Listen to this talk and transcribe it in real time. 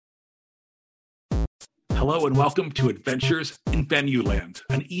Hello and welcome to Adventures in Venue Land,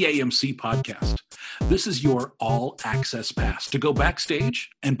 an EAMC podcast. This is your all-access pass to go backstage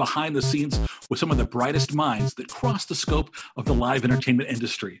and behind the scenes with some of the brightest minds that cross the scope of the live entertainment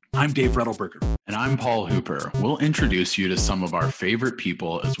industry. I'm Dave Rettelberger. And I'm Paul Hooper. We'll introduce you to some of our favorite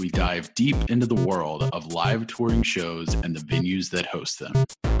people as we dive deep into the world of live touring shows and the venues that host them.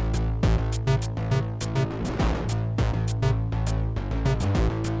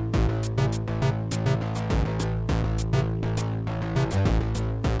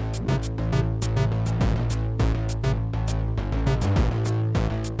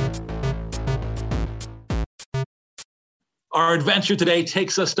 Our adventure today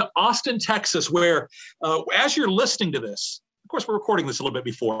takes us to Austin, Texas, where as you're listening to this, of course, we're recording this a little bit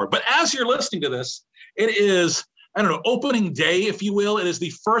before, but as you're listening to this, it is, opening day, if you will. It is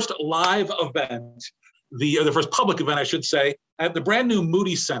the first live event, the first public event, I should say, at the brand new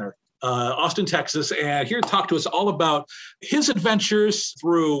Moody Center, Austin, Texas. And here to talk to us all about his adventures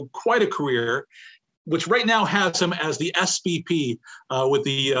through quite a career, which right now has him as the SVP with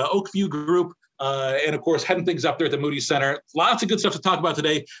the Oakview Group. And of course, heading things up there at the Moody Center. Lots of good stuff to talk about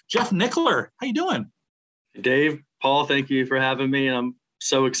today. Jeff Nickler, how you doing? Dave, Paul, thank you for having me. And I'm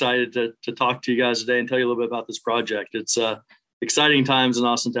so excited to talk to you guys today and tell you a little bit about this project. It's exciting times in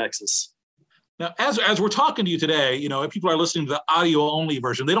Austin, Texas. Now, as we're talking to you today, people are listening to the audio only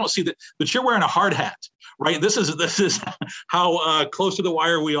version. They don't see that, but you're wearing a hard hat, right? This is how close to the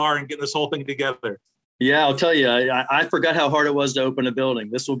wire we are in getting this whole thing together. Yeah, I'll tell you, I forgot how hard it was to open a building.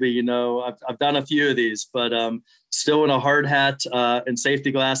 This will be, I've done a few of these, but still in a hard hat and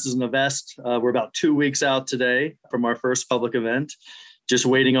safety glasses and a vest. We're about 2 weeks out today from our first public event, just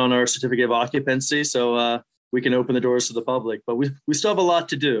waiting on our certificate of occupancy so we can open the doors to the public. But we still have a lot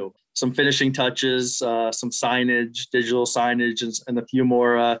to do. Some finishing touches, some signage, digital signage, and a few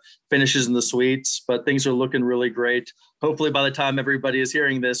more finishes in the suites. But things are looking really great. Hopefully by the time everybody is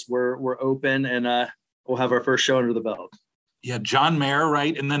hearing this, we're open and we'll have our first show under the belt. Yeah, John Mayer,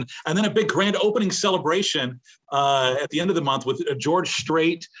 right? And then a big grand opening celebration at the end of the month with George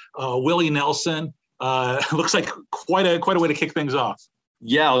Strait, Willie Nelson. Looks like quite a way to kick things off.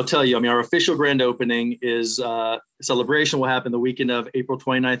 Yeah, I'll tell you. Our official grand opening is celebration will happen the weekend of April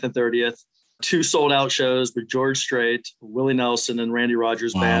 29th and 30th. 2 sold out shows with George Strait, Willie Nelson, and Randy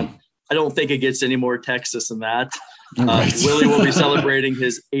Rogers Band. I don't think it gets any more Texas than that. Right. Willie will be celebrating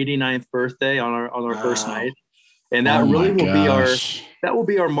his 89th birthday on our first night. And that will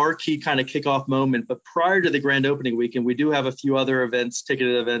be our marquee kind of kickoff moment. But prior to the grand opening weekend, we do have a few other events,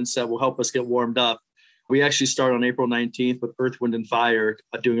 ticketed events that will help us get warmed up. We actually start on April 19th with Earth, Wind & Fire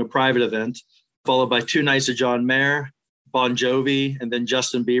doing a private event, followed by 2 nights of John Mayer, Bon Jovi, and then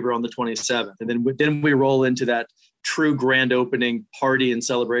Justin Bieber on the 27th. And then we roll into that true grand opening party and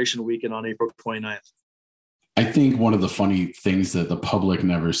celebration weekend on April 29th. I think one of the funny things that the public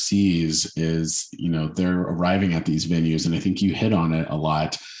never sees is, they're arriving at these venues, and I think you hit on it a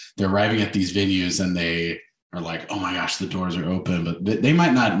lot. They're arriving at these venues and they are like, oh my gosh, the doors are open, but they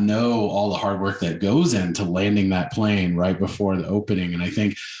might not know all the hard work that goes into landing that plane right before the opening. And I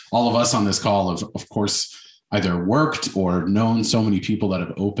think all of us on this call have, of course, either worked or known so many people that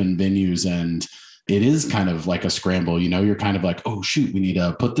have opened venues, and it is kind of like a scramble. You're kind of like, oh shoot, we need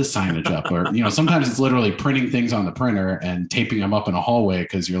to put this signage up, or sometimes it's literally printing things on the printer and taping them up in a hallway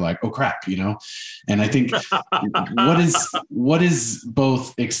because you're like, oh crap, And I think what is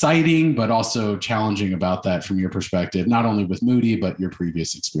both exciting but also challenging about that from your perspective, not only with Moody but your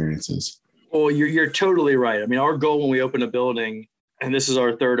previous experiences? Well, you're totally right. Our goal when we open a building, and this is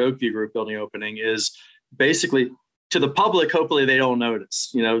our third Oakview Group building opening, is basically to the public. Hopefully they don't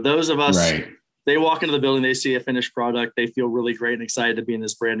notice. Those of us. Right. They walk into the building, they see a finished product, they feel really great and excited to be in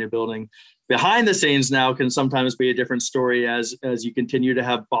this brand new building. Behind the scenes now can sometimes be a different story as you continue to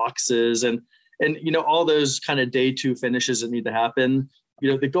have boxes and all those kind of day 2 finishes that need to happen.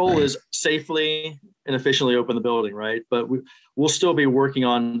 The goal is safely and efficiently open the building, right? But we'll still be working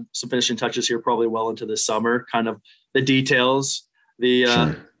on some finishing touches here probably well into this summer, kind of the details,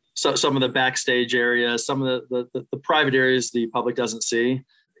 some of the backstage areas, some of the private areas the public doesn't see.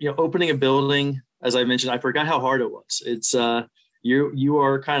 Opening a building, as I mentioned, I forgot how hard it was. It's you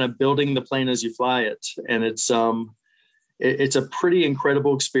are kind of building the plane as you fly it, and it's a pretty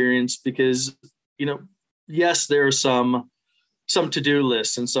incredible experience because yes, there are some to-do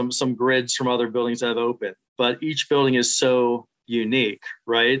lists and some grids from other buildings that have opened, but each building is so unique,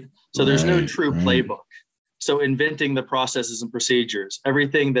 right? So there's no true playbook. So inventing the processes and procedures,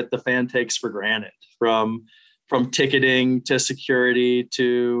 everything that the fan takes for granted, from ticketing to security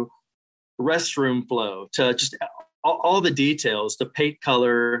to restroom flow to just all the details, the paint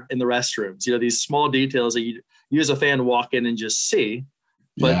color in the restrooms, these small details that you as a fan walk in and just see,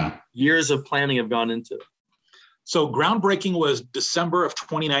 but years of planning have gone into it. So groundbreaking was December of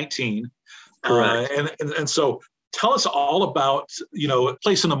 2019. Correct. And so tell us all about,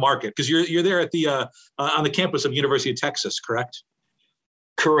 place in the market, because you're there at the on the campus of University of Texas, correct?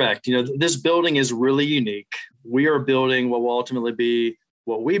 Correct. This building is really unique. We are building what will ultimately be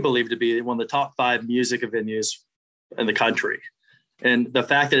what we believe to be one of the top 5 music venues in the country. And the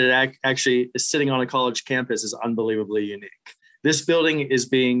fact that it actually is sitting on a college campus is unbelievably unique. This building is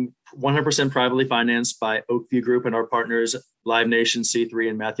being 100% privately financed by Oakview Group and our partners, Live Nation, C3,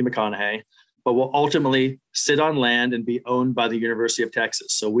 and Matthew McConaughey, but will ultimately sit on land and be owned by the University of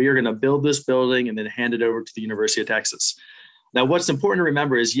Texas. So we are going to build this building and then hand it over to the University of Texas. Now, what's important to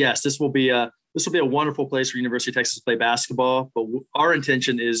remember is, yes, this will be a wonderful place for University of Texas to play basketball, but our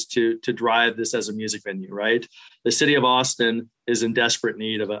intention is to drive this as a music venue, right? The city of Austin is in desperate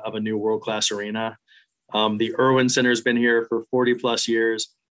need of a new world-class arena. The Irwin Center has been here for 40 plus years,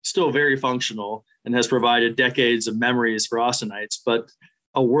 still very functional, and has provided decades of memories for Austinites, but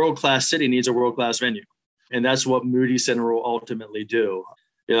a world-class city needs a world-class venue. And that's what Moody Center will ultimately do.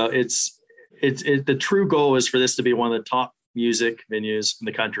 The true goal is for this to be one of the top music venues in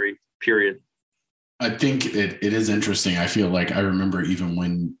the country, period. I think it is interesting. I feel like I remember even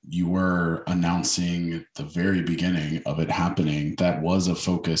when you were announcing the very beginning of it happening, that was a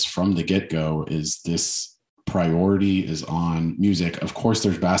focus from the get-go, is this priority is on music. Of course,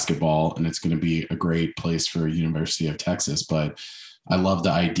 there's basketball, and it's going to be a great place for University of Texas, but I love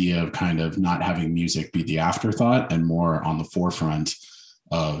the idea of kind of not having music be the afterthought and more on the forefront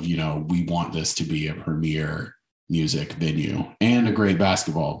of, we want this to be a premier music venue and a great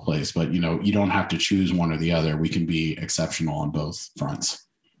basketball place, but you don't have to choose one or the other. We can be exceptional on both fronts.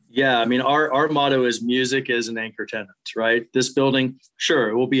 Yeah, I mean, our motto is music is an anchor tenant, right? This building, sure,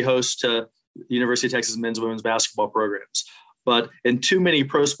 it will be host to the University of Texas men's and women's basketball programs, but in too many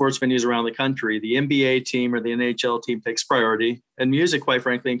pro sports venues around the country, the NBA team or the NHL team takes priority, and music, quite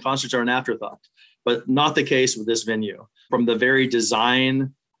frankly, and concerts are an afterthought, but not the case with this venue. From the very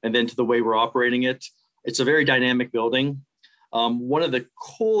design and then to the way we're operating it, it's a very dynamic building. One of the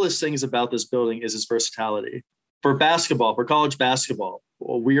coolest things about this building is its versatility. For basketball, for college basketball,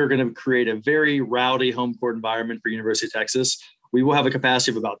 we are going to create a very rowdy home court environment for University of Texas. We will have a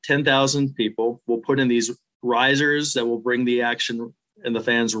capacity of about 10,000 people. We'll put in these risers that will bring the action and the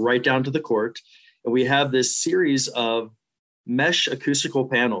fans right down to the court. And we have this series of mesh acoustical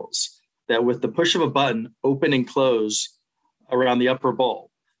panels that, with the push of a button, open and close around the upper bowl.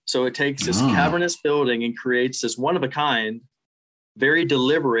 So it takes this cavernous building and creates this one-of-a-kind, very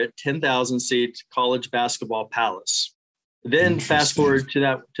deliberate 10,000 seat college basketball palace. Then fast forward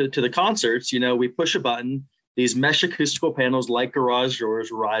to the concerts, we push a button, these mesh acoustical panels like garage doors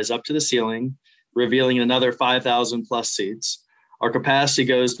rise up to the ceiling, revealing another 5,000 plus seats. Our capacity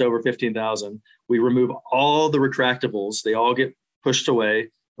goes to over 15,000. We remove all the retractables. They all get pushed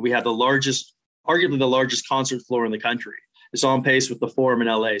away. We have arguably the largest concert floor in the country. It's on pace with the Forum in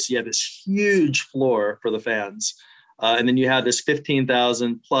LA. So you have this huge floor for the fans. And then you have this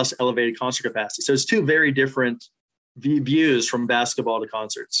 15,000 plus elevated concert capacity. So it's two very different views from basketball to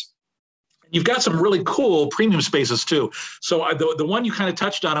concerts. You've got some really cool premium spaces too. So the one you kind of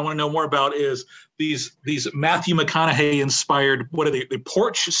touched on, I want to know more about is these Matthew McConaughey inspired, what are they, the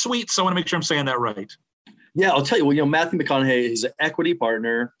porch suites? I want to make sure I'm saying that right. Yeah, I'll tell you, Matthew McConaughey is an equity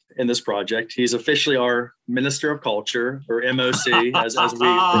partner in this project. He's officially our Minister of Culture, or MOC, as we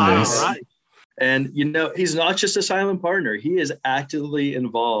right. And, he's not just a silent partner. He is actively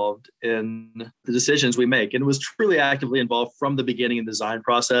involved in the decisions we make, and was truly actively involved from the beginning in the design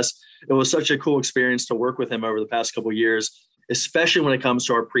process. It was such a cool experience to work with him over the past couple of years, especially when it comes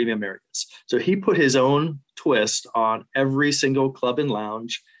to our premium areas. So he put his own twist on every single club and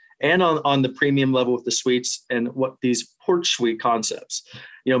lounge, and on the premium level with the suites and what these porch suite concepts.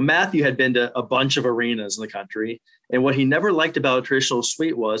 Matthew had been to a bunch of arenas in the country, and what he never liked about a traditional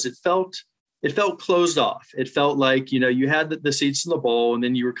suite was it felt closed off. It felt like, you had the seats in the bowl, and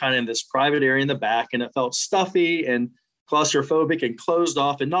then you were kind of in this private area in the back, and it felt stuffy and claustrophobic and closed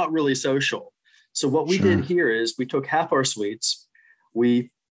off and not really social. So what we did here is we took half our suites, we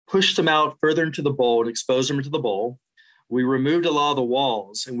pushed them out further into the bowl and exposed them into the bowl. We removed a lot of the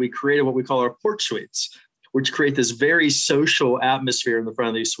walls, and we created what we call our porch suites, which create this very social atmosphere in the front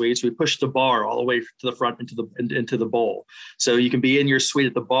of these suites. We pushed the bar all the way to the front into the bowl. So you can be in your suite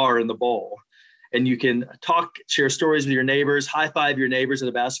at the bar in the bowl, and you can share stories with your neighbors, high-five your neighbors at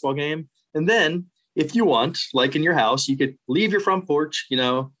a basketball game. And then if you want, like in your house, you could leave your front porch,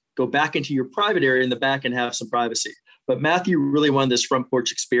 go back into your private area in the back and have some privacy. But Matthew really wanted this front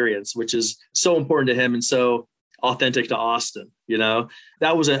porch experience, which is so important to him and so authentic to Austin.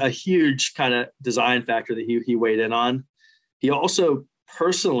 That was a huge kind of design factor that he weighed in on. He also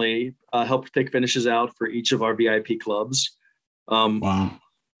personally helped pick finishes out for each of our VIP clubs. Wow.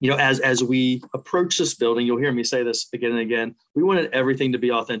 As we approach this building, you'll hear me say this again and again, we wanted everything to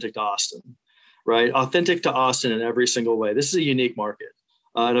be authentic to Austin, right? Authentic to Austin in every single way. This is a unique market,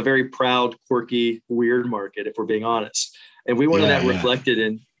 and a very proud, quirky, weird market, if we're being honest. And we wanted that reflected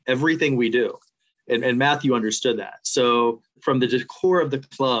in everything we do. And Matthew understood that. So from the decor of the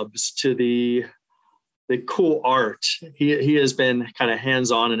clubs to the cool art, he has been kind of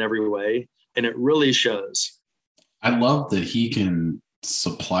hands-on in every way, and it really shows. I love that he can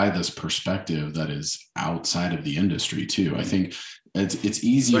supply this perspective that is outside of the industry too. I think it's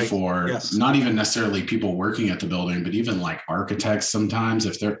easy for not even necessarily people working at the building, but even like architects sometimes,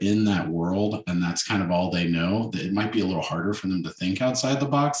 if they're in that world and that's kind of all they know, it might be a little harder for them to think outside the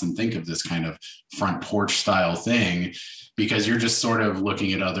box and think of this kind of front porch style thing, because you're just sort of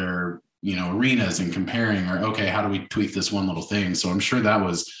looking at other, arenas and comparing, or, okay, how do we tweak this one little thing? So I'm sure that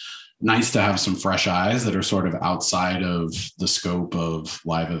was nice to have some fresh eyes that are sort of outside of the scope of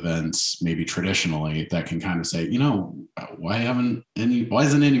live events, maybe traditionally, that can kind of say, why hasn't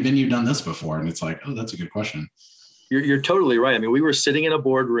any venue done this before? And it's like, oh, that's a good question. You're totally right. I mean, we were sitting in a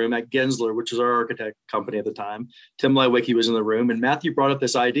boardroom at Gensler, which is our architect company at the time. Tim Lewicki was in the room, and Matthew brought up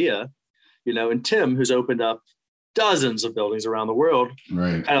this idea, and Tim, who's opened up dozens of buildings around the world,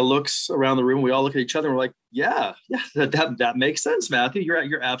 right, kind of looks around the room. We all look at each other and we're like, yeah, that makes sense, Matthew.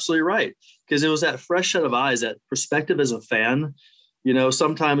 You're absolutely right. Because it was that fresh set of eyes, that perspective as a fan.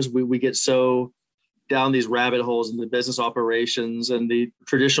 Sometimes we get so down these rabbit holes in the business operations and the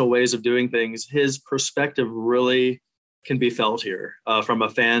traditional ways of doing things. His perspective really can be felt here from a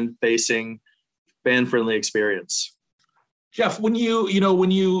fan-facing, fan-friendly experience. Jeff, when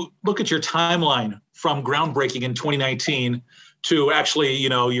you look at your timeline from groundbreaking in 2019 to actually,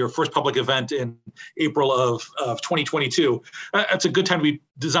 your first public event in April of 2022, that's a good time to be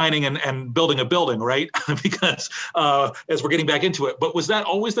designing and building a building, right? Because as we're getting back into it. But was that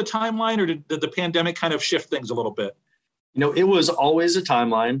always the timeline, or did the pandemic kind of shift things a little bit? It was always a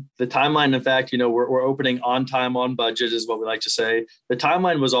timeline. The timeline, in fact, we're opening on time, on budget is what we like to say. The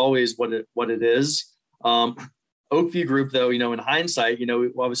timeline was always what it is. Oakview Group, though, in hindsight,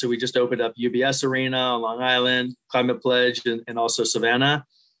 obviously we just opened up UBS Arena on Long Island, Climate Pledge, and also Savannah.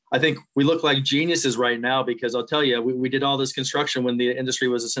 I think we look like geniuses right now because I'll tell you, we did all this construction when the industry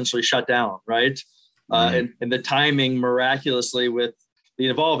was essentially shut down, right? And the timing, miraculously, with the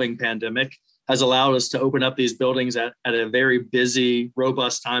evolving pandemic has allowed us to open up these buildings at a very busy,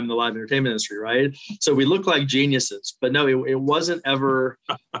 robust time in the live entertainment industry, right? So we look like geniuses, but no, it wasn't ever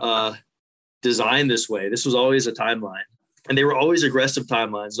designed this way. This was always a timeline, and they were always aggressive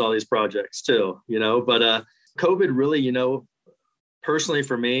timelines in all these projects too, but COVID really, personally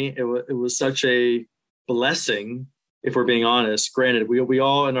for me, it was such a blessing, if we're being honest. Granted, we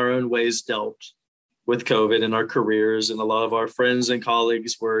all in our own ways dealt with COVID in our careers, and a lot of our friends and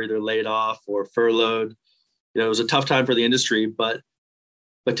colleagues were either laid off or furloughed. It was a tough time for the industry, but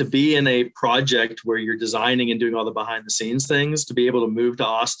to be in a project where you're designing and doing all the behind the scenes things, to be able to move to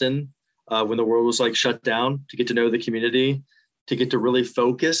Austin when the world was shut down, to get to know the community, to get to really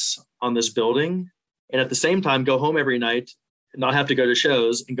focus on this building, and at the same time go home every night, not have to go to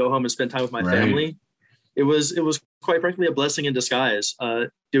shows, and go home and spend time with my family. It was quite frankly a blessing in disguise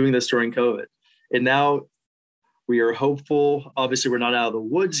doing this during COVID. And now we are hopeful. Obviously, we're not out of the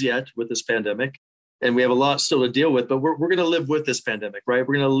woods yet with this pandemic, and we have a lot still to deal with, but we're going to live with this pandemic, right?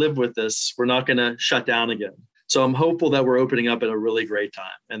 We're going to live with this. We're not going to shut down again. So I'm hopeful that we're opening up at a really great time,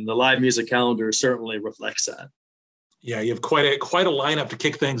 and the live music calendar certainly reflects that. Yeah, you have quite a lineup to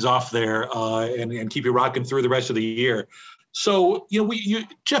kick things off there and keep you rocking through the rest of the year. So,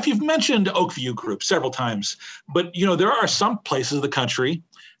 Jeff, you've mentioned Oakview Group several times, but there are some places of the country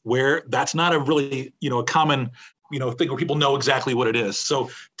where that's not a really a common thing where people know exactly what it is. So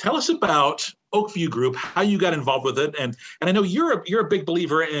tell us about Oakview Group, how you got involved with it, and I know you're a big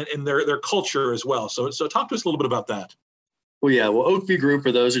believer in their culture as well. So talk to us a little bit about that. Well, yeah. Well, Oakview Group,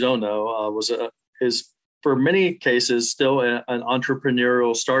 for those who don't know, is for many cases still an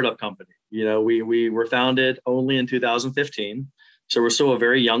entrepreneurial startup company. We were founded only in 2015, so we're still a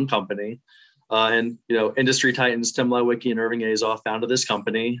very young company. And industry titans Tim Lewicki and Irving Azoff founded this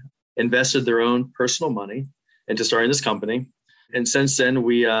company, invested their own personal money into starting this company, and since then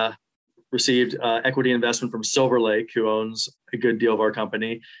we received equity investment from Silver Lake, who owns a good deal of our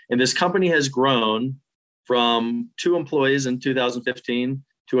company. And this company has grown from 2 employees in 2015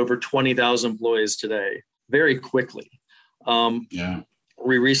 to over 20,000 employees today very quickly.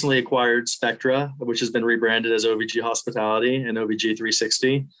 We recently acquired Spectra, which has been rebranded as OVG Hospitality and OVG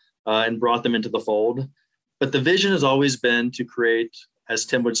 360, and brought them into the fold. But the vision has always been to create, as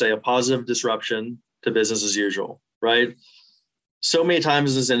Tim would say, a positive disruption to business as usual, right? So many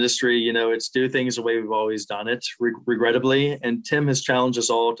times in this industry, it's do things the way we've always done it, regrettably. And Tim has challenged us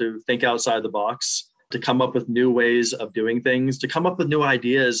all to think outside the box, to come up with new ways of doing things, to come up with new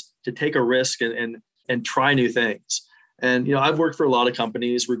ideas, to take a risk and try new things. And, I've worked for a lot of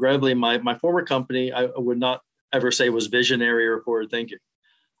companies. Regrettably, my former company, I would not ever say was visionary or forward thinking.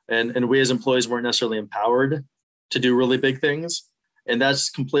 And we as employees weren't necessarily empowered to do really big things. And that's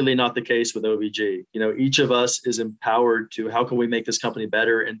completely not the case with OVG. Each of us is empowered to how can we make this company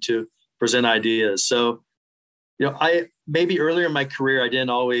better and to present ideas. So, I maybe earlier in my career, I didn't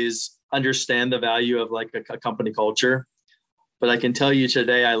always understand the value of like a company culture, but I can tell you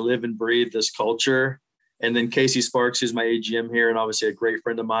today, I live and breathe this culture. And then Casey Sparks, who's my AGM here, and obviously a great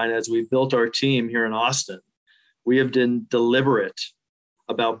friend of mine, as we built our team here in Austin, we have been deliberate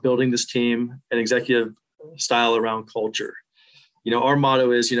about building this team and executive style around culture. Our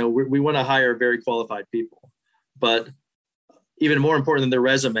motto is, we want to hire very qualified people, but even more important than their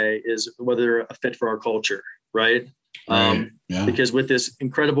resume is whether they're a fit for our culture, right? Because with this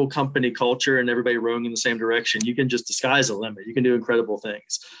incredible company culture and everybody rowing in the same direction, you can just the sky's the limit. You can do incredible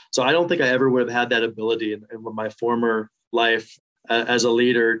things. So I don't think I ever would have had that ability in my former life as a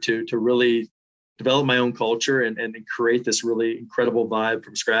leader to really develop my own culture and create this really incredible vibe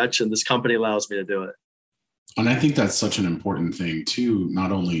from scratch. And this company allows me to do it. And I think that's such an important thing too,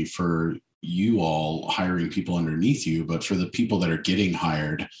 not only for you all hiring people underneath you, but for the people that are getting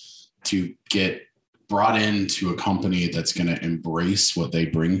hired to get brought into a company that's going to embrace what they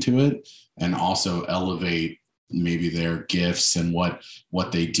bring to it and also elevate maybe their gifts and what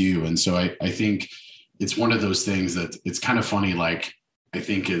they do. And so I think it's one of those things that it's kind of funny. Like, I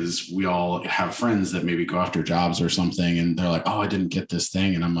think is we all have friends that maybe go after jobs or something and they're like, oh, I didn't get this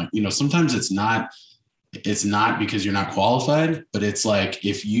thing. And I'm like, sometimes it's not because you're not qualified, but it's like,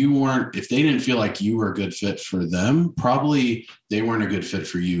 if they didn't feel like you were a good fit for them, probably they weren't a good fit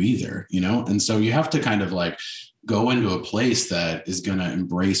for you either,? And so you have to kind of like go into a place that is going to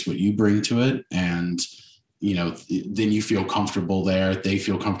embrace what you bring to it. And, then you feel comfortable there, they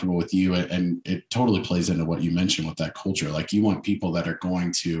feel comfortable with you. And it totally plays into what you mentioned with that culture. Like you want people that are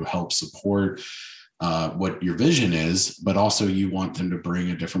going to help support what your vision is, but also you want them to bring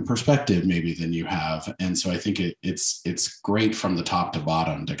a different perspective maybe than you have. And so I think it's great from the top to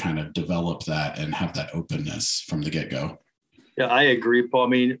bottom to kind of develop that and have that openness from the get-go. Yeah, I agree, Paul. I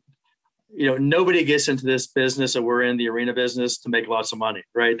mean, nobody gets into this business, and we're in the arena business to make lots of money,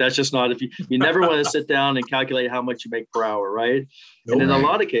 right? That's just not, if you never want to sit down and calculate how much you make per hour, right? And in a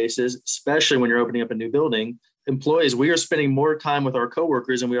lot of cases, especially when you're opening up a new building, employees, we are spending more time with our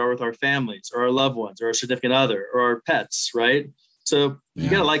coworkers than we are with our families or our loved ones or our significant other or our pets, right? So you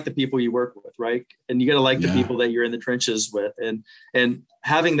got to like the people you work with, right? And you got to like the people that you're in the trenches with, and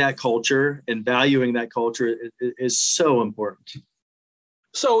having that culture and valuing that culture is so important.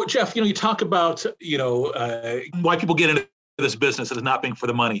 So Jeff, you talk about, why people get into this business as not being for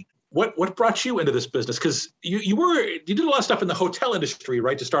the money. What brought you into this business? Because you did a lot of stuff in the hotel industry,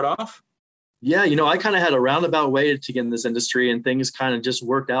 right, to start off? Yeah, I kind of had a roundabout way to get in this industry, and things kind of just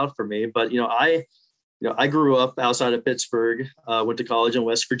worked out for me. But I grew up outside of Pittsburgh, went to college in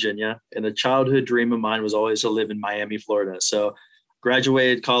West Virginia, and a childhood dream of mine was always to live in Miami, Florida. So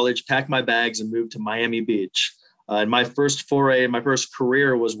graduated college, packed my bags, and moved to Miami Beach. And my first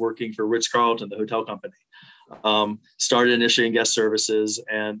career was working for Ritz-Carlton, the hotel company. Started initially in guest services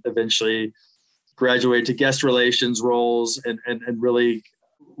and eventually graduated to guest relations roles and really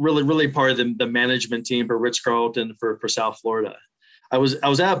part of the management team for Ritz-Carlton for South Florida. I was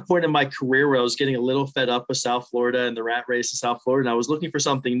at a point in my career where I was getting a little fed up with South Florida and the rat race in South Florida, and I was looking for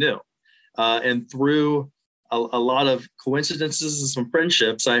something new. And through a lot of coincidences and some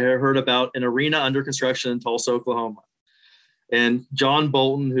friendships, I heard about an arena under construction in Tulsa, Oklahoma. And John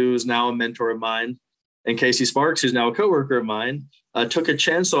Bolton, who's now a mentor of mine, and Casey Sparks, who's now a coworker of mine, took a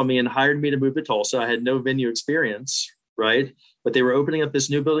chance on me and hired me to move to Tulsa. I had no venue experience, right? But they were opening up this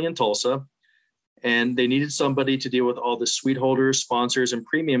new building in Tulsa, and they needed somebody to deal with all the suite holders, sponsors, and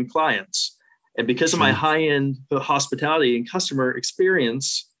premium clients. And because of my high-end hospitality and customer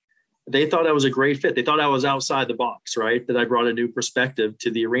experience, they thought I was a great fit. They thought I was outside the box, right? That I brought a new perspective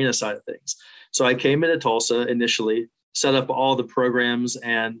to the arena side of things. So I came into Tulsa initially, set up all the programs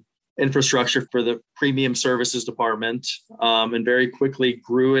and infrastructure for the premium services department, and very quickly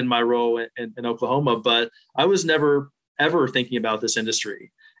grew in my role in Oklahoma. But I was never, ever thinking about this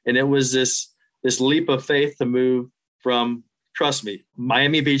industry. And it was this leap of faith to move from, trust me,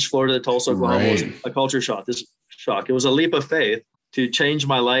 Miami Beach, Florida, to Tulsa, Oklahoma was a culture shock. It was a leap of faith to change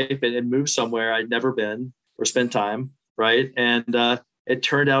my life and move somewhere I'd never been or spent time, right? And it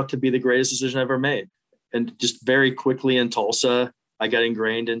turned out to be the greatest decision I ever made. And just very quickly in Tulsa, I got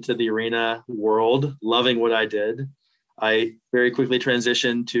ingrained into the arena world, loving what I did. I very quickly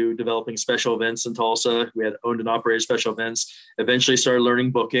transitioned to developing special events in Tulsa. We had owned and operated special events, eventually started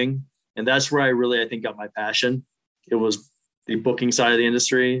learning booking. And that's where I think, got my passion. It was the booking side of the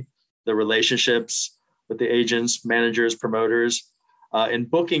industry, the relationships with the agents, managers, promoters. And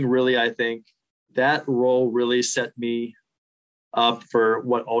booking really, I think that role really set me up for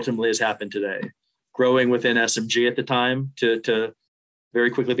what ultimately has happened today. Growing within SMG at the time to very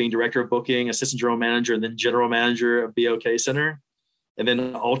quickly being director of booking, assistant general manager, and then general manager of BOK Center. And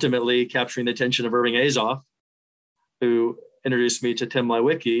then ultimately capturing the attention of Irving Azoff, who introduced me to Tim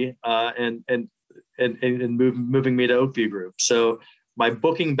Lewicki and moving me to Oakview Group. So my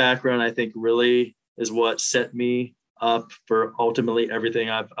booking background, I think, really is what set me up for ultimately everything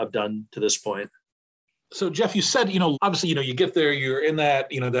I've done to this point. So Jeff, you said, obviously, you get there, you're in that,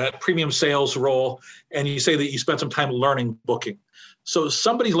 that premium sales role, and you say that you spent some time learning booking. So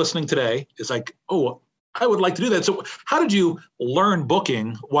somebody listening today is like, oh, I would like to do that. So how did you learn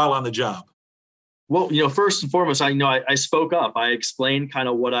booking while on the job? Well, first and foremost, I spoke up. I explained kind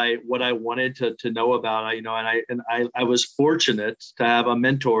of what I wanted to know about. I was fortunate to have a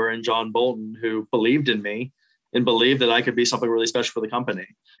mentor in John Bolton who believed in me and believed that I could be something really special for the company.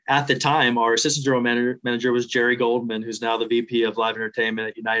 At the time, our assistant general manager was Jerry Goldman, who's now the VP of Live Entertainment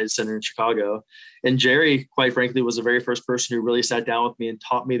at United Center in Chicago. And Jerry, quite frankly, was the very first person who really sat down with me and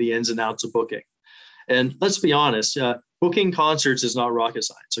taught me the ins and outs of booking. And let's be honest, booking concerts is not rocket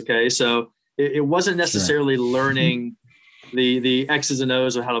science, okay? So it wasn't necessarily learning the X's and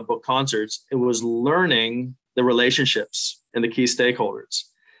O's of how to book concerts. It was learning the relationships and the key stakeholders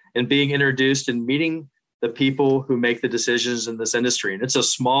and being introduced and meeting the people who make the decisions in this industry. And it's a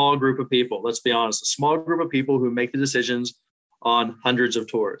small group of people, let's be honest, a small group of people who make the decisions on hundreds of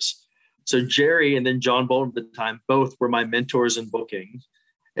tours. So Jerry and then John Bolton at the time, both were my mentors in booking.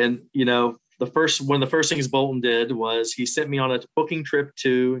 And, one of the first things Bolton did was he sent me on a booking trip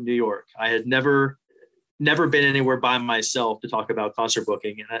to New York. I had never been anywhere by myself to talk about concert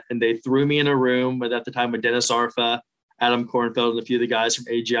booking. And they threw me in a room at the time with Dennis Arfa, Adam Kornfeld, and a few of the guys from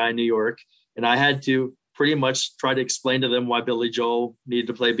AGI New York. And I had to pretty much try to explain to them why Billy Joel needed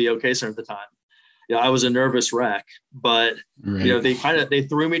to play BOK Center at the time. I was a nervous wreck, but right. They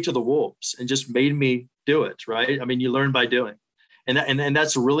threw me to the wolves and just made me do it. Right. I mean, you learn by doing, and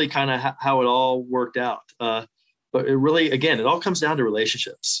that's really kind of how it all worked out. But it really, again, it all comes down to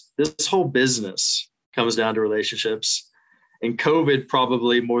relationships. This whole business comes down to relationships, and COVID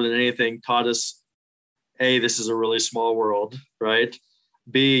probably more than anything taught us, A, this is a really small world, right?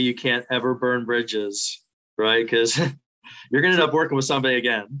 B, you can't ever burn bridges, right? Because you're going to end up working with somebody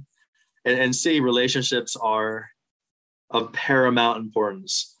again. And C, relationships are of paramount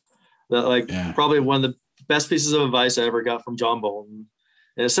importance. Probably one of the best pieces of advice I ever got from John Bolton,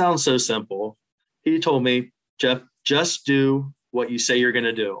 and it sounds so simple. He told me, Jeff, just do what you say you're going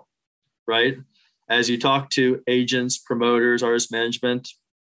to do, right? As you talk to agents, promoters, artist management,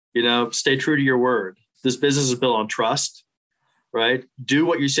 stay true to your word. This business is built on trust, right? Do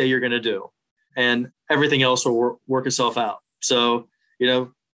what you say you're going to do, and everything else will work itself out. So,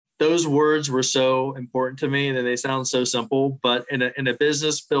 those words were so important to me, and they sound so simple, but in a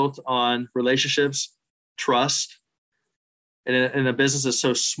business built on relationships, trust, and in a business that's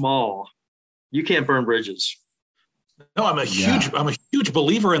so small, you can't burn bridges. No, I'm a huge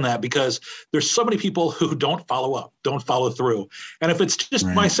believer in that, because there's so many people who don't follow up, don't follow through. And if it's just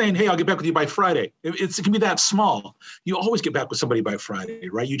by saying, hey, I'll get back with you by Friday, it can be that small. You always get back with somebody by Friday,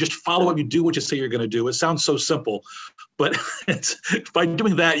 right? You just follow up, you do what you say you're going to do. It sounds so simple, but by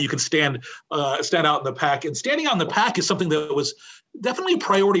doing that, you can stand out in the pack. And standing out in the pack is something that was definitely a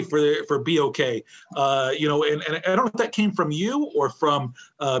priority for BOK. And I don't know if that came from you or from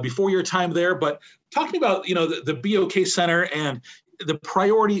before your time there, but talking about, the BOK Center and the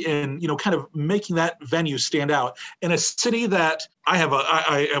priority in, kind of making that venue stand out in a city that I have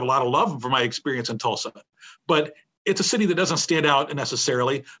a lot of love for my experience in Tulsa, but it's a city that doesn't stand out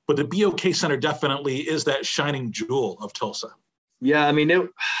necessarily, but the BOK Center definitely is that shining jewel of Tulsa. Yeah. I mean,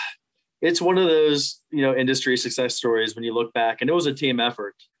 it's one of those, industry success stories when you look back, and it was a team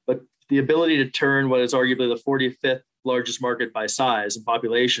effort, but the ability to turn what is arguably the 45th largest market by size and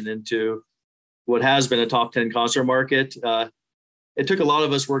population into what has been a top 10 concert market. It took a lot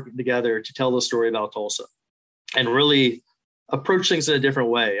of us working together to tell the story about Tulsa and really approach things in a different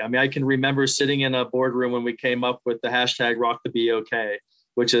way. I mean, I can remember sitting in a boardroom when we came up with the hashtag Rock the BOK,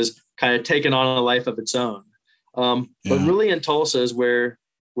 which has kind of taken on a life of its own. But really in Tulsa is where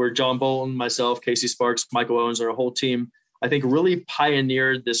John Bolton, myself, Casey Sparks, Michael Owens, our whole team, I think really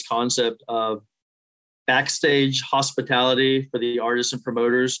pioneered this concept of backstage hospitality for the artists and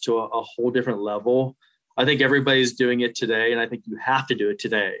promoters to a whole different level. I think everybody's doing it today, and I think you have to do it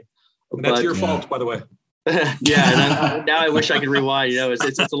today. And that's your fault, by the way. Yeah, and now I wish I could rewind.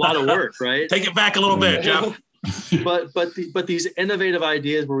 It's a lot of work, right? Take it back a little bit, Jeff. but these innovative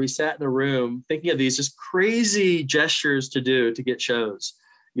ideas where we sat in a room thinking of these just crazy gestures to do to get shows,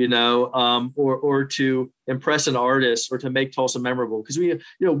 or to impress an artist or to make Tulsa memorable. Because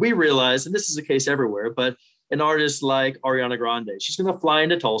we realize, and this is the case everywhere, but an artist like Ariana Grande, she's going to fly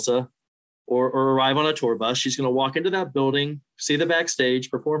into Tulsa or arrive on a tour bus. She's going to walk into that building, see the backstage,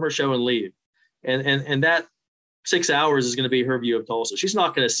 perform her show, and leave. And that 6 hours is going to be her view of Tulsa. She's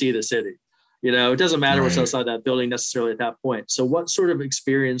not going to see the city. It doesn't matter what's outside that building necessarily at that point. So what sort of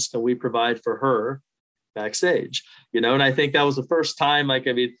experience can we provide for her backstage? And I think that was the first time, at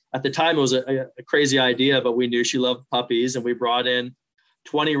the time it was a crazy idea, but we knew she loved puppies, and we brought in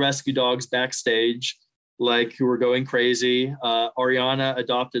 20 rescue dogs backstage, who were going crazy. Ariana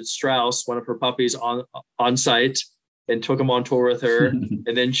adopted Strauss, one of her puppies, on site, and took him on tour with her.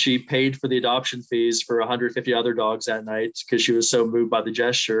 And then she paid for the adoption fees for 150 other dogs that night because she was so moved by the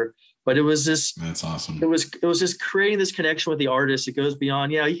gesture. But it was this, that's awesome. It was just creating this connection with the artist. It goes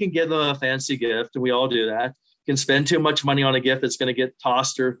beyond, you can give them a fancy gift, and we all do that. You can spend too much money on a gift that's going to get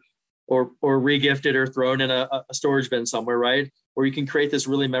tossed or re-gifted or thrown in a storage bin somewhere, right? Or you can create this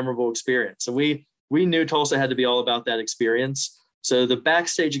really memorable experience. And we knew Tulsa had to be all about that experience. So the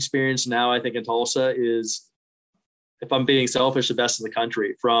backstage experience now, I think in Tulsa is, if I'm being selfish, the best in the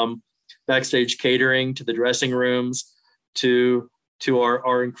country, from backstage catering to the dressing rooms to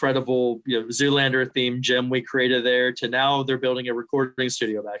our incredible Zoolander themed gym we created there, to now they're building a recording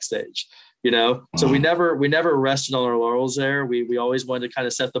studio backstage. So we never rested on our laurels there. We always wanted to kind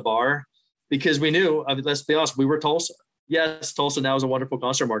of set the bar, because we knew, let's be honest, we were Tulsa. Yes, Tulsa now is a wonderful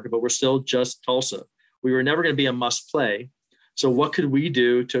concert market, but we're still just Tulsa. We were never going to be a must play. So what could we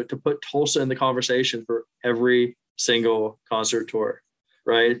do to put Tulsa in the conversation for every single concert tour,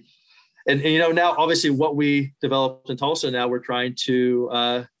 right? And now obviously what we developed in Tulsa, now we're trying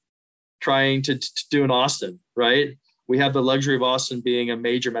to do in Austin, right? We have the luxury of Austin being a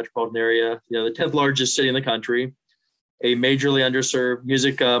major metropolitan area, the 10th largest city in the country, a majorly underserved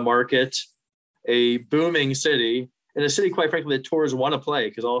music market, a booming city, and a city, quite frankly, that tours want to play,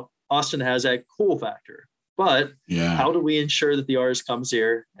 because Austin has that cool factor. But how do we ensure that the artist comes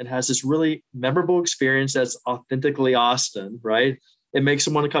here and has this really memorable experience that's authentically Austin, right? It makes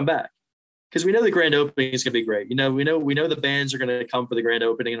them want to come back. Because we know the grand opening is going to be great. We know the bands are going to come for the grand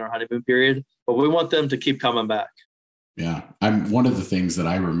opening in our honeymoon period, but we want them to keep coming back. Yeah. One of the things that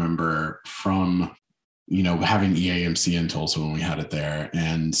I remember from, having EAMC in Tulsa when we had it there,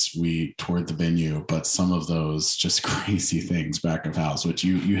 and we toured the venue, but some of those just crazy things back of house, which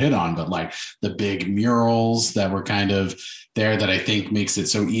you hit on, but like the big murals that were kind of there, that I think makes it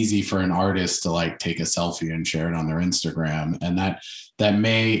so easy for an artist to take a selfie and share it on their Instagram. And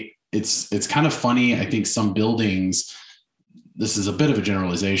it's kind of funny. I think some buildings, this is a bit of a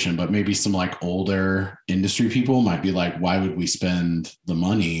generalization, but maybe some older industry people might be like, why would we spend the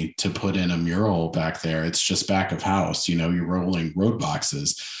money to put in a mural back there? It's just back of house, you're rolling road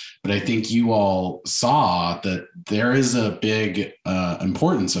boxes. But I think you all saw that there is a big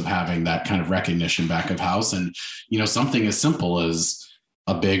importance of having that kind of recognition back of house. And, something as simple as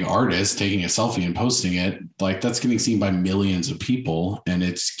a big artist taking a selfie and posting it, that's getting seen by millions of people, and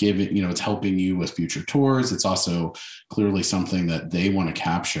it's it's helping you with future tours. It's also clearly something that they want to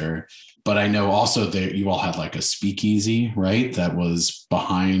capture. But I know also that you all had a speakeasy, right? That was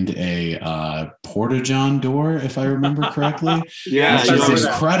behind a Porta-John door, if I remember correctly. Yeah, which is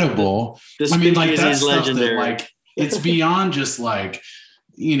incredible. I mean, that's legendary. Stuff that it's beyond just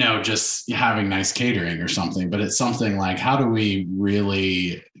just having nice catering or something, but it's something how do we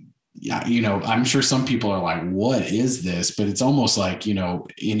really, I'm sure some people are like, what is this? But it's almost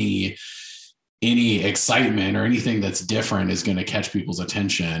any excitement or anything that's different is going to catch people's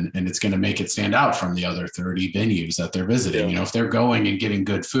attention, and it's going to make it stand out from the other 30 venues that they're visiting. Yeah. If they're going and getting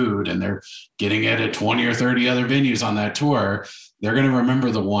good food and they're getting it at 20 or 30 other venues on that tour, they're going to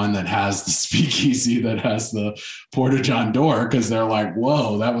remember the one that has the speakeasy, that has the Porta-John door, because they're like,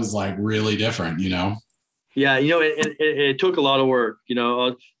 whoa, that was really different, Yeah, it took a lot of work.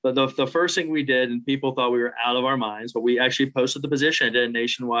 The first thing we did, and people thought we were out of our minds, but we actually posted the position, did a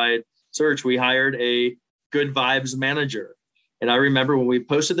nationwide search. We hired a good vibes manager. And I remember when we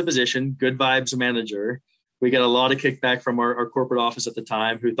posted the position, Good Vibes Manager, we got a lot of kickback from our corporate office at the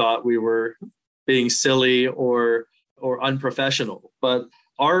time, who thought we were being silly or unprofessional. But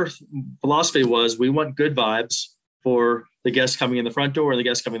our philosophy was, we want good vibes for the guests coming in the front door and the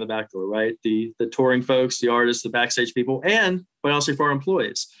guests coming in the back door, right? The touring folks, the artists, the backstage people, and quite honestly for our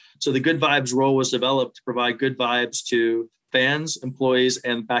employees. So the Good Vibes role was developed to provide good vibes to fans, employees,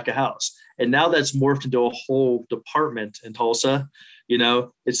 and back of house. And now that's morphed into a whole department in Tulsa. You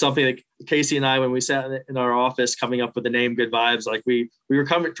know, it's something that Casey and I, when we sat in our office coming up with the name Good Vibes, like we were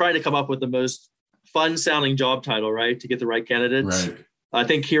trying to come up with the most fun sounding job title, right, to get the right candidates. Right. I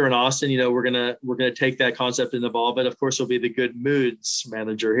think here in Austin, you know, we're gonna take that concept and evolve it. Of course, it'll be the Good Moods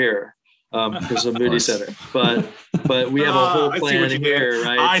Manager here. There's a Moody Center, but we have a whole plan here,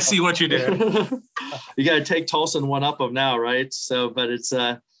 right? I see what you did. You got to take Tulsa and one up of now, right? So, but it's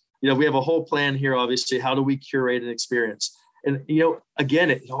you know, we have a whole plan here. Obviously, how do we curate an experience? And you know, again,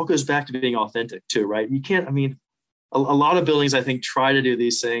 it all goes back to being authentic too, right? You can't. I mean, a lot of buildings, I think, try to do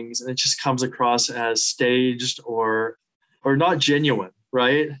these things, and it just comes across as staged or not genuine,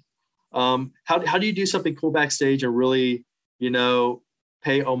 right? How do you do something cool backstage and really, you know,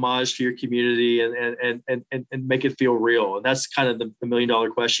 pay homage to your community and make it feel real? And that's kind of the $1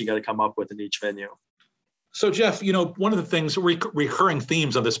 million question you got to come up with in each venue. So Jeff, you know, one of the things, recurring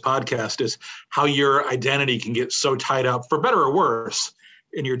themes of this podcast is how your identity can get so tied up, for better or worse,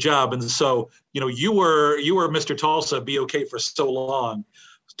 in your job. And so, you know, you were Mr. Tulsa, BOK for so long.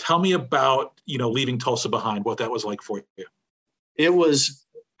 Tell me about, you know, leaving Tulsa behind, what that was like for you. It was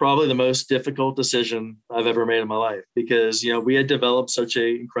probably the most difficult decision I've ever made in my life, because, you know, we had developed such an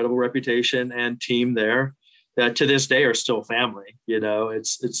incredible reputation and team there that to this day are still family. You know,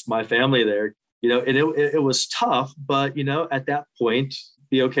 it's my family there, you know, and it was tough, but, you know, at that point,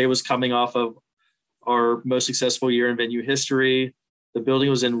 BOK was coming off of our most successful year in venue history. The building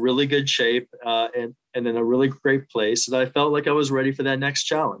was in really good shape and in a really great place. And I felt like I was ready for that next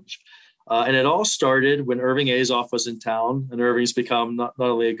challenge. And it all started when Irving Azoff was in town, and Irving's become not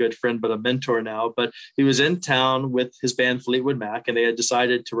only a good friend, but a mentor now. But he was in town with his band Fleetwood Mac, and they had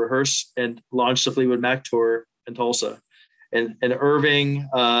decided to rehearse and launch the Fleetwood Mac tour in Tulsa. And Irving,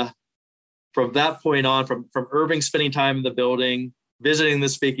 from that point on, from Irving spending time in the building, visiting the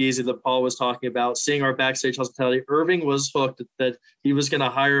speakeasy that Paul was talking about, seeing our backstage hospitality, Irving was hooked that he was going to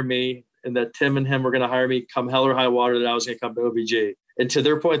hire me, and that Tim and him were going to hire me come hell or high water, that I was going to come to OVG. And to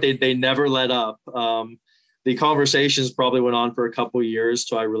their point, they never let up. The conversations probably went on for a couple of years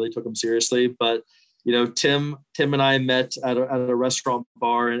till I really took them seriously. But, you know, Tim and I met at a restaurant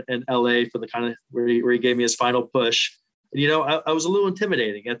bar in LA for the kind of where he gave me his final push. And, you know, I was a little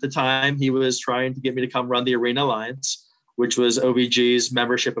intimidating. At the time, he was trying to get me to come run the Arena Alliance, which was OVG's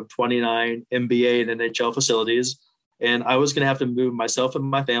membership of 29 NBA and NHL facilities. And I was going to have to move myself and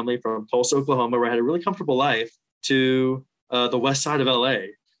my family from Tulsa, Oklahoma, where I had a really comfortable life, to the west side of LA,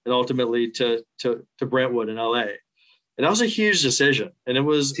 and ultimately to Brentwood in LA. And that was a huge decision. And it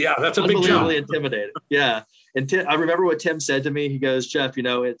was that's a big jump. Intimidating. Yeah. And I remember what Tim said to me. He goes, Jeff, you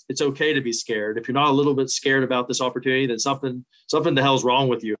know, it's okay to be scared. If you're not a little bit scared about this opportunity, then something the hell's wrong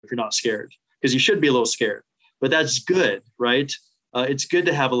with you if you're not scared, because you should be a little scared. But that's good, right? It's good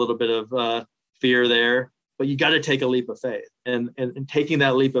to have a little bit of fear there, but you got to take a leap of faith. And taking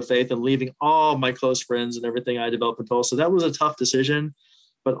that leap of faith and leaving all my close friends and everything I developed in Tulsa, that was a tough decision,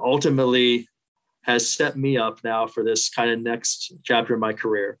 but ultimately has set me up now for this kind of next chapter in my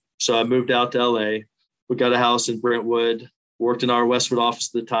career. So I moved out to LA. We got a house in Brentwood, worked in our Westwood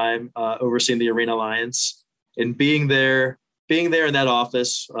office at the time, overseeing the Arena Alliance, and being there in that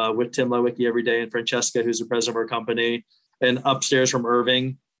office with Tim Lewicki every day, and Francesca, who's the president of our company, and upstairs from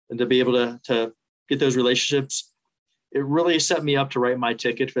Irving, and to be able to get those relationships, it really set me up to write my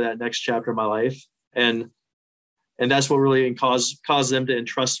ticket for that next chapter of my life. And that's what really caused them to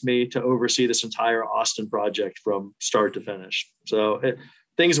entrust me to oversee this entire Austin project from start to finish. So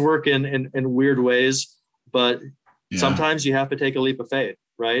things work in weird ways, but sometimes you have to take a leap of faith,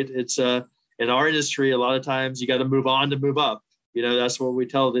 right? It's in our industry, a lot of times you got to move on to move up. You know, that's what we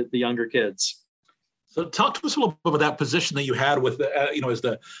tell the younger kids. So talk to us a little bit about that position that you had with as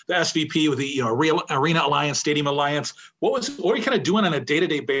the SVP with the Arena Alliance, Stadium Alliance. What were you kind of doing on a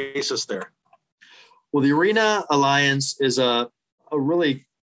day-to-day basis there? Well, the Arena Alliance is a really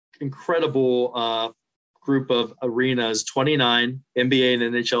incredible group of arenas, 29 NBA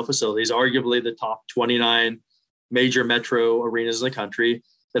and NHL facilities, arguably the top 29 major metro arenas in the country,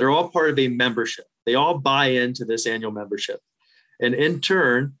 that are all part of a membership. They all buy into this annual membership. And in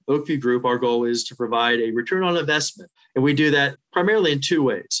turn, Oakview Group, our goal is to provide a return on investment. And we do that primarily in two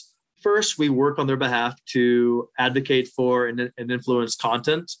ways. first, we work on their behalf to advocate for and influence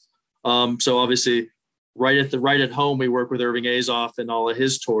content. So obviously, right at home, we work with Irving Azoff and all of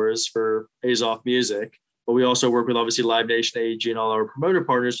his tours for Azoff Music. But we also work with obviously Live Nation, AEG, and all our promoter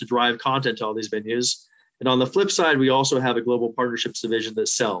partners to drive content to all these venues. And on the flip side, we also have a global partnerships division that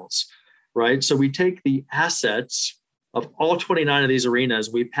sells, right? So we take the assets of all 29 of these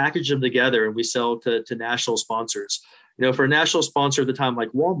arenas, we package them together and we sell to national sponsors. For a national sponsor at the time like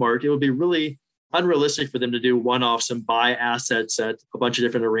Walmart, it would be really unrealistic for them to do one-offs and buy assets at a bunch of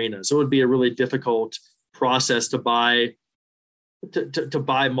different arenas. It would be a really difficult process to buy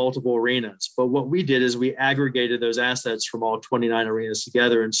multiple arenas. But what we did is we aggregated those assets from all 29 arenas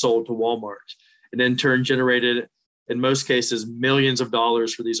together and sold to Walmart, and in turn generated, in most cases, millions of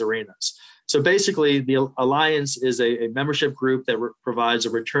dollars for these arenas. So basically, the Alliance is a membership group that provides a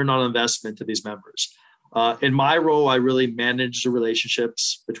return on investment to these members. In my role, I really manage the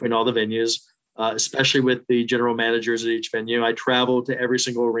relationships between all the venues, especially with the general managers at each venue. I travel to every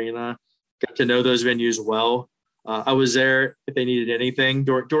single arena, got to know those venues well. I was there if they needed anything.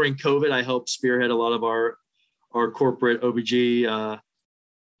 During COVID, I helped spearhead a lot of our corporate OBG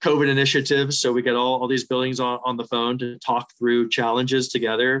COVID initiatives. So we got all these buildings on the phone to talk through challenges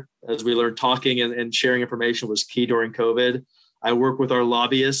together. As we learned, talking and sharing information was key during COVID. I work with our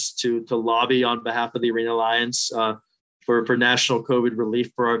lobbyists to lobby on behalf of the Arena Alliance for national COVID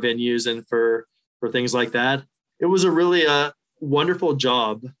relief for our venues and for things like that. It was a really wonderful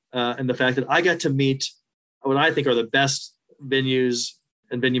job, and the fact that I got to meet what I think are the best venues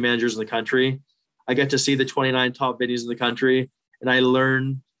and venue managers in the country. I got to see the 29 top venues in the country, and I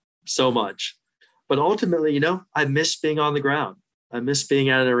learned so much. But ultimately, I miss being on the ground. I miss being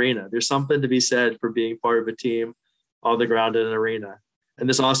at an arena. There's something to be said for being part of a team on the ground in an arena. And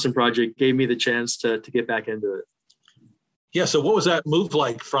this Austin project gave me the chance to get back into it. Yeah. So what was that move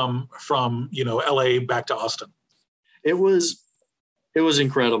like from LA back to Austin? It was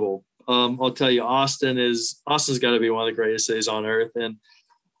incredible. I'll tell you, Austin's got to be one of the greatest cities on earth. And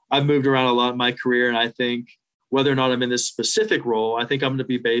I've moved around a lot in my career. And I think whether or not I'm in this specific role, I think I'm going to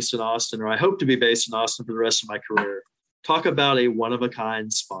be based in Austin, or I hope to be based in Austin for the rest of my career. Talk about a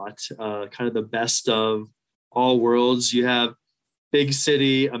one-of-a-kind spot, kind of the best of all worlds. You have big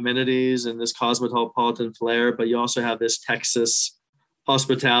city amenities and this cosmopolitan flair, but you also have this Texas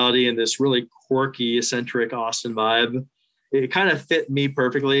hospitality and this really quirky, eccentric Austin vibe. It kind of fit me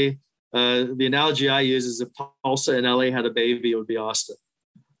perfectly. The analogy I use is if Tulsa and LA had a baby, it would be Austin.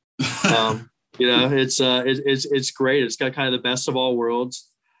 It's great. It's got kind of the best of all worlds.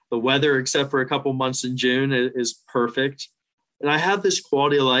 The weather, except for a couple months in June, is perfect. And I have this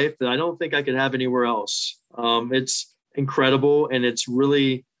quality of life that I don't think I could have anywhere else. It's incredible. And it's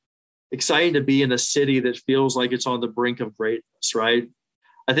really exciting to be in a city that feels like it's on the brink of greatness, right?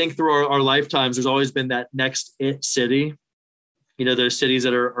 I think through our lifetimes, there's always been that next it city. Those cities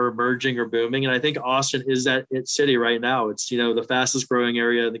that are emerging or booming. And I think Austin is that it city right now. It's, the fastest growing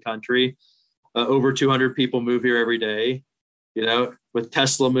area in the country. Over 200 people move here every day. With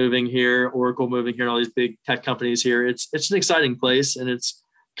Tesla moving here, Oracle moving here, and all these big tech companies here, it's an exciting place, and it's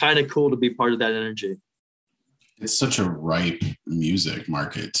kind of cool to be part of that energy. It's such a ripe music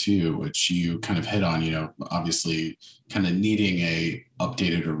market too, which you kind of hit on, obviously kind of needing a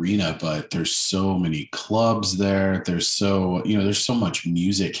updated arena, but there's so many clubs there. There's so much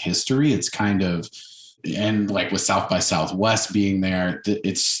music history. It's kind of, and like with South by Southwest being there,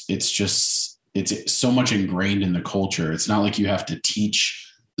 it's so much ingrained in the culture. It's not like you have to teach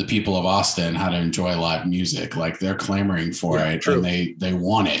the people of Austin how to enjoy live music. Like they're clamoring for it. True. And they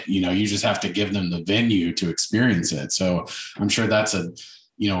want it. You just have to give them the venue to experience it. So I'm sure that's a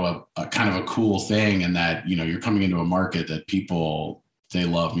kind of a cool thing, in that, you're coming into a market that people, they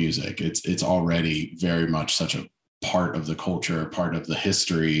love music. It's already very much such a part of the culture, part of the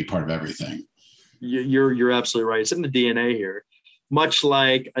history, part of everything. You're absolutely right. It's in the DNA here. Much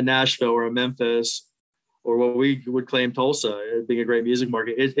like a Nashville or a Memphis, or what we would claim Tulsa as being a great music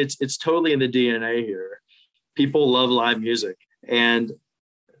market, it's totally in the DNA here. People love live music, and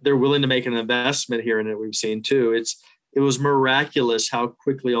they're willing to make an investment here in it. We've seen too. It was miraculous how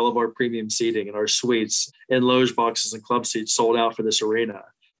quickly all of our premium seating and our suites and loge boxes and club seats sold out for this arena.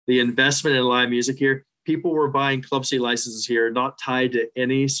 The investment in live music here, people were buying club seat licenses here, not tied to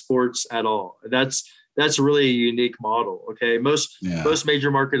any sports at all. That's really a unique model. Okay. Most major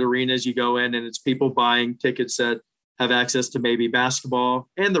market arenas, you go in and it's people buying tickets that have access to maybe basketball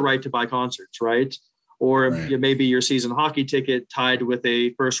and the right to buy concerts, right? Or right. Maybe your season hockey ticket tied with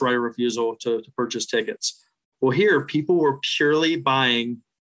a first right of refusal to purchase tickets. Well, here people were purely buying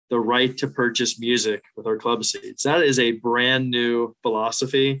the right to purchase music with our club seats. That is a brand new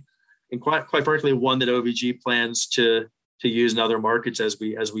philosophy. and quite frankly, one that OVG plans to use in other markets as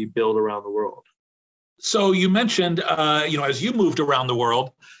we build around the world. So you mentioned, as you moved around the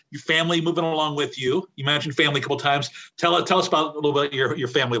world, your family moving along with you. You mentioned family a couple of times. Tell us about a little bit your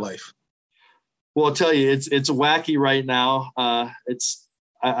family life. Well, I'll tell you, it's wacky right now.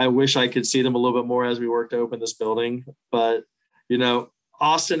 I wish I could see them a little bit more as we work to open this building, but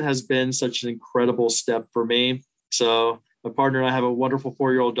Austin has been such an incredible step for me. So my partner and I have a wonderful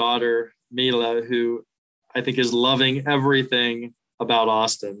 4-year-old daughter, Mila, who I think is loving everything about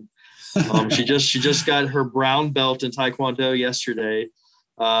Austin. She just got her brown belt in Taekwondo yesterday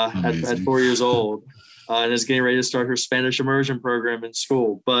at 4 years old, and is getting ready to start her Spanish immersion program in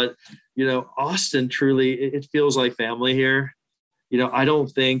school. But, Austin truly, it feels like family here. I don't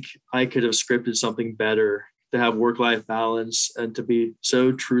think I could have scripted something better to have work-life balance and to be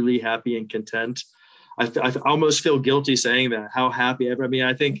so truly happy and content. I almost feel guilty saying that, how happy ever. I mean,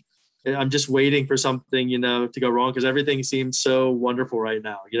 I think I'm just waiting for something, to go wrong, because everything seems so wonderful right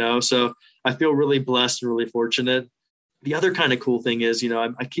now, so I feel really blessed and really fortunate. The other kind of cool thing is,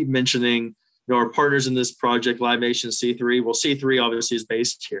 I keep mentioning, our partners in this project, Live Nation C3. Well, C3 obviously is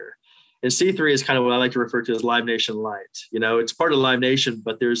based here. And C3 is kind of what I like to refer to as Live Nation Light. It's part of Live Nation,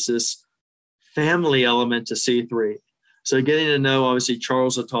 but there's this family element to C3. So getting to know, obviously,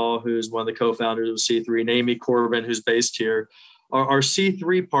 Charles Attal, who's one of the co-founders of C3, and Amy Corbin, who's based here. Our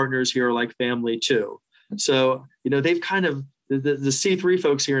C3 partners here are like family too. So, they've kind of, the C3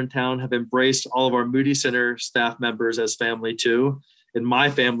 folks here in town have embraced all of our Moody Center staff members as family too. And my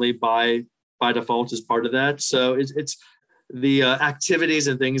family by default is part of that. So it's the activities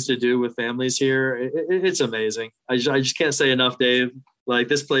and things to do with families here. It's amazing. I just can't say enough, Dave. Like,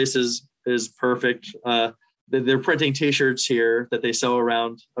 this place is perfect. They're printing T-shirts here that they sell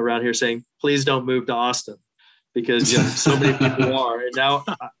around here saying, "Please don't move to Austin," because so many people are. And now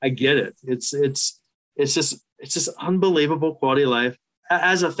I get it. It's just unbelievable quality of life.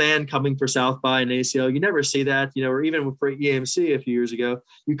 As a fan coming for South by and ACL, you never see that, or even for EMC a few years ago.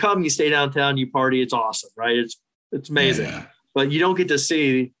 You come, you stay downtown, you party. It's awesome, right? It's amazing. Yeah. But you don't get to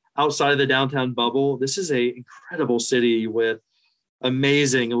see outside of the downtown bubble. This is a incredible city with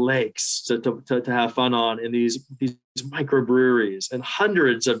amazing lakes to have fun on, and these microbreweries and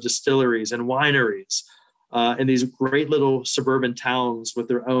hundreds of distilleries and wineries, and these great little suburban towns with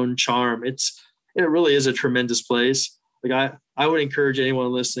their own charm. It really is a tremendous place. Like, I would encourage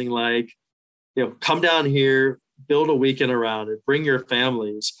anyone listening, come down here, build a weekend around it, bring your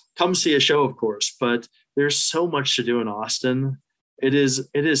families, come see a show, of course, but there's so much to do in Austin. It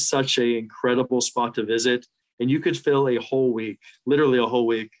is such an incredible spot to visit, and you could fill a whole week, literally a whole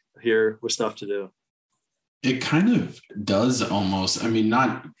week here with stuff to do. It kind of does almost,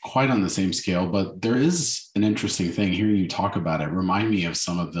 not quite on the same scale, but there is an interesting thing. Hearing you talk about it remind me of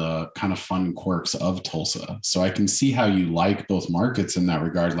some of the kind of fun quirks of Tulsa. So I can see how you like both markets in that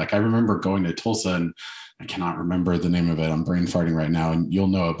regard. Like, I remember going to Tulsa, and I cannot remember the name of it. I'm brain farting right now, and you'll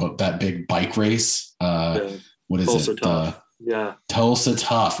know about that big bike race. What is Tulsa it? Tough. Yeah. Tulsa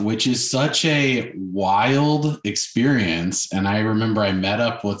Tough, which is such a wild experience. And I remember I met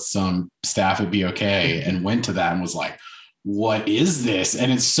up with some staff at BOK and went to that and was like, what is this?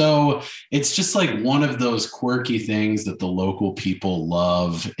 And it's just like one of those quirky things that the local people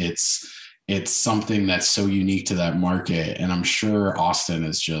love. It's something that's so unique to that market. And I'm sure Austin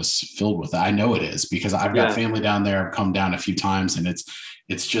is just filled with it. I know it is, because I've got family down there. I've come down a few times, and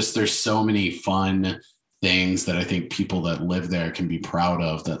it's just, there's so many fun things that I think people that live there can be proud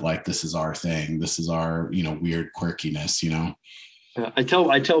of, that like, this is our thing. This is our, weird quirkiness, I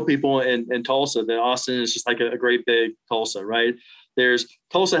tell people in Tulsa that Austin is just like a great big Tulsa, right?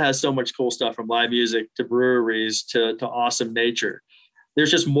 Tulsa has so much cool stuff, from live music to breweries to awesome nature. There's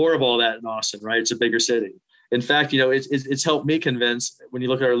just more of all that in Austin, right? It's a bigger city. In fact, it's helped me convince, when you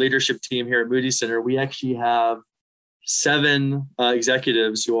look at our leadership team here at Moody Center, we actually have 7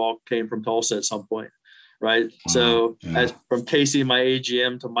 executives who all came from Tulsa at some point. Right. Wow. So from Casey, my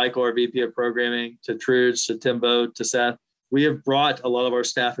AGM, to Michael, our VP of programming, to Trudes, to Timbo, to Seth, we have brought a lot of our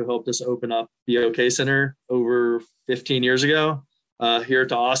staff who helped us open up the OK Center over 15 years ago here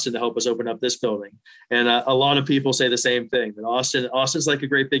to Austin to help us open up this building. And a lot of people say the same thing, that Austin's like a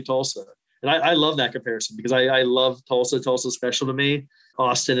great big Tulsa. And I love that comparison, because I love Tulsa. Tulsa's special to me.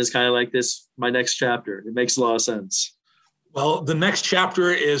 Austin is kind of like this, my next chapter. It makes a lot of sense. Well, the next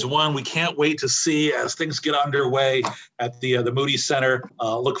chapter is one we can't wait to see as things get underway at the Moody Center.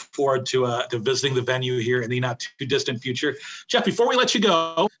 Look forward to visiting the venue here in the not too distant future. Jeff, before we let you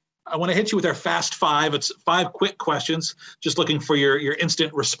go, I want to hit you with our Fast Five. It's 5 quick questions, just looking for your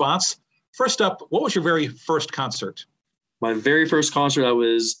instant response. First up, what was your very first concert? My very first concert, I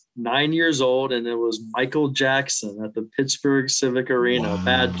was 9 years old, and it was Michael Jackson at the Pittsburgh Civic Arena. Wow.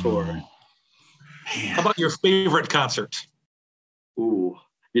 Bad Tour. Man. How about your favorite concert? Ooh,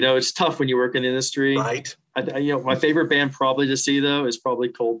 it's tough when you work in the industry. Right. My favorite band probably to see, though, is probably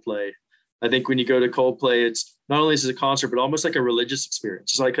Coldplay. I think when you go to Coldplay, it's not only is it a concert, but almost like a religious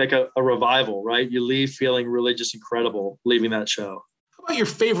experience. It's like a revival, right? You leave feeling religious, incredible, leaving that show. How about your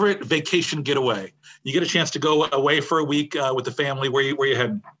favorite vacation getaway? You get a chance to go away for a week with the family. Where you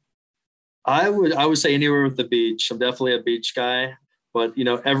heading? I would say anywhere with the beach. I'm definitely a beach guy. But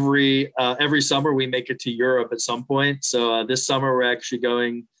every summer we make it to Europe at some point. So this summer we're actually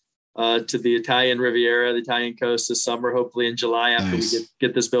going to the Italian Riviera, the Italian coast this summer, hopefully in July after we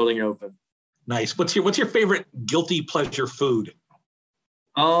get this building open. Nice. What's your favorite guilty pleasure food?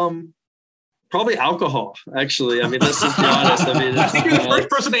 Probably alcohol, actually. I mean, let's just be honest. I mean, I think you're the first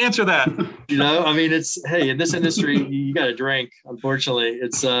person to answer that. I mean, in this industry, you got to drink. Unfortunately,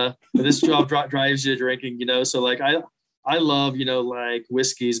 it's this job drives you to drinking. So like I love like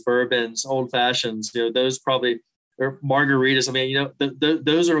whiskeys, bourbons, old fashions. Those probably or margaritas. I mean,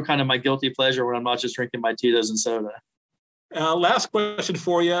 those are kind of my guilty pleasure when I'm not just drinking my Tito's and soda. Last question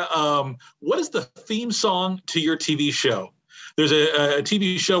for you. What is the theme song to your TV show? There's a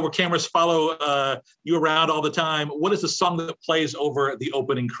TV show where cameras follow you around all the time. What is the song that plays over the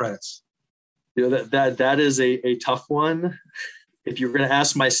opening credits? That is a tough one. If you're going to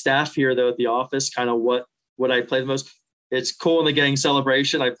ask my staff here, though, at the office, kind of what I play the most, it's Cool in the Gang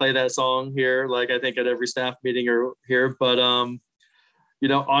Celebration. I play that song here, like I think at every staff meeting or here. But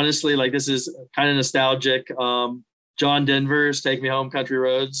honestly, like this is kind of nostalgic. John Denver's Take Me Home, Country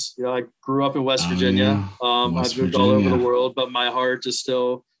Roads. I grew up in West Virginia. I've moved all over the world, but my heart is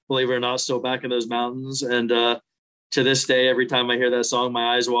still, believe it or not, still back in those mountains. And to this day, every time I hear that song,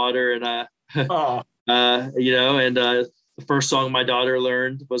 my eyes water. And, the first song my daughter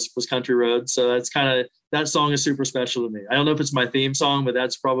learned was Country Roads. So that song is super special to me. I don't know if it's my theme song, but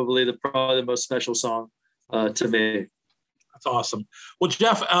that's probably the most special song to me. That's awesome. Well,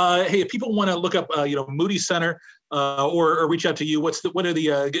 Jeff, hey, if people want to look up, Moody Center or reach out to you,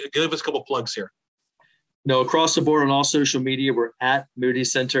 give us a couple plugs here. Across the board on all social media, we're at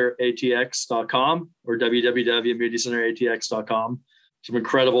moodycenteratx.com or www.moodycenteratx.com. Some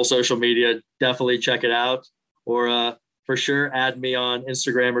incredible social media. Definitely check it out. Or for sure, add me on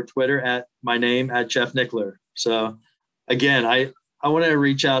Instagram or Twitter at my name at Jeff Nickler. So again, I want to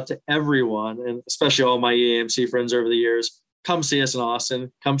reach out to everyone, and especially all my EAMC friends over the years. Come see us in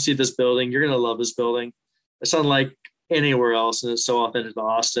Austin. Come see this building. You're going to love this building. It's unlike anywhere else, and it's so authentic to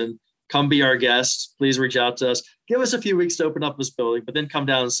Austin. Come be our guest. Please reach out to us. Give us a few weeks to open up this building, but then come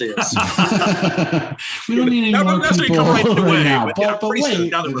down and see us. We don't need any more people right now. But wait.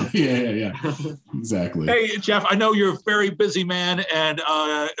 Down the road. Yeah. Exactly. Hey, Jeff, I know you're a very busy man, and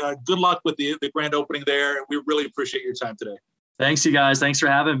good luck with the grand opening there. We really appreciate your time today. Thanks, you guys. Thanks for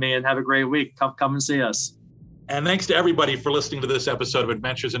having me, and have a great week. Come and see us. And thanks to everybody for listening to this episode of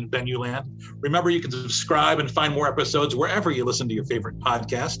Adventures in Venue Land. Remember, you can subscribe and find more episodes wherever you listen to your favorite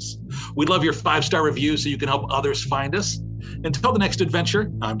podcasts. We'd love your 5-star reviews so you can help others find us. Until the next adventure,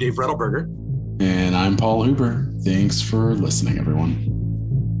 I'm Dave Rettelberger. And I'm Paul Huber. Thanks for listening, everyone.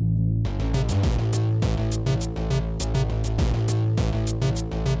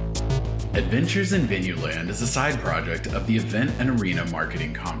 Adventures in Venue Land is a side project of the Event and Arena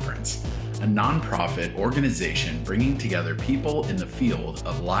Marketing Conference, a nonprofit organization bringing together people in the field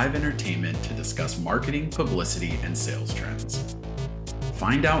of live entertainment to discuss marketing, publicity, and sales trends.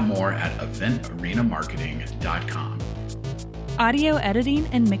 Find out more at eventarenamarketing.com. Audio editing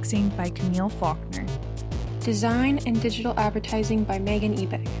and mixing by Camille Faulkner. Design and digital advertising by Megan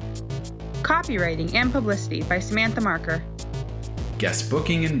Ebeck. Copywriting and publicity by Samantha Marker. Guest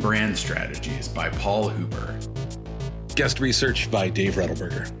booking and brand strategies by Paul Huber. Guest research by Dave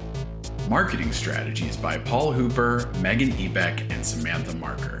Rettelberger. Marketing strategies by Paul Hooper, Megan Ebeck, and Samantha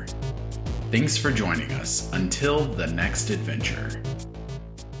Marker. Thanks for joining us. Until the next adventure.